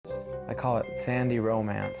I call it sandy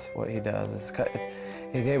romance. What he does is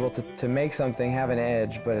he's able to make something have an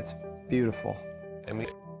edge, but it's beautiful.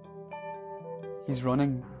 He's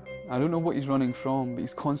running. I don't know what he's running from, but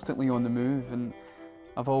he's constantly on the move, and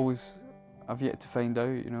I've yet to find out,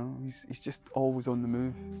 you know. He's just always on the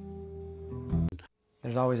move.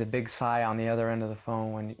 There's always a big sigh on the other end of the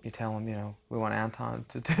phone when you tell him, you know, we want Anton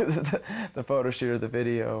to do the photo shoot or the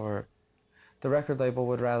video, or the record label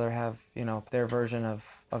would rather have, you know, their version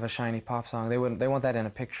of a shiny pop song. They want that in a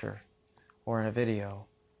picture or in a video.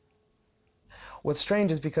 What's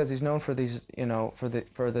strange is because he's known for these, you know, for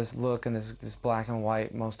this look and this black and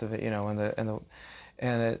white, most of it, you know,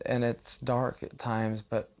 and it's dark at times,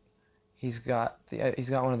 but he's got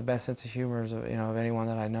one of the best sense of humors of, you know, of anyone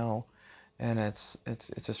that I know, and it's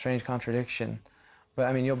a strange contradiction, but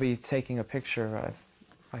I mean, you'll be taking a picture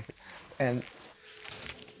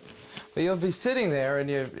but you'll be sitting there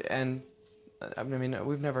and I mean,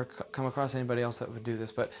 we've never come across anybody else that would do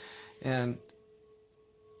this, and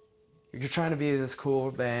you're trying to be this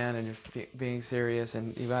cool band, and you're being serious,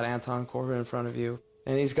 and you've got Anton Corbijn in front of you,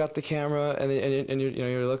 and he's got the camera, and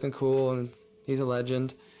you're looking cool, and he's a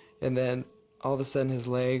legend, and then all of a sudden his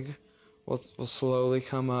leg will slowly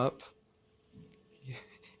come up,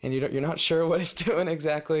 and you're not sure what he's doing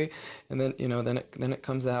exactly, and then then it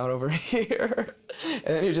comes out over here, and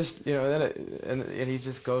then you just and he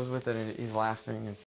just goes with it, and he's laughing.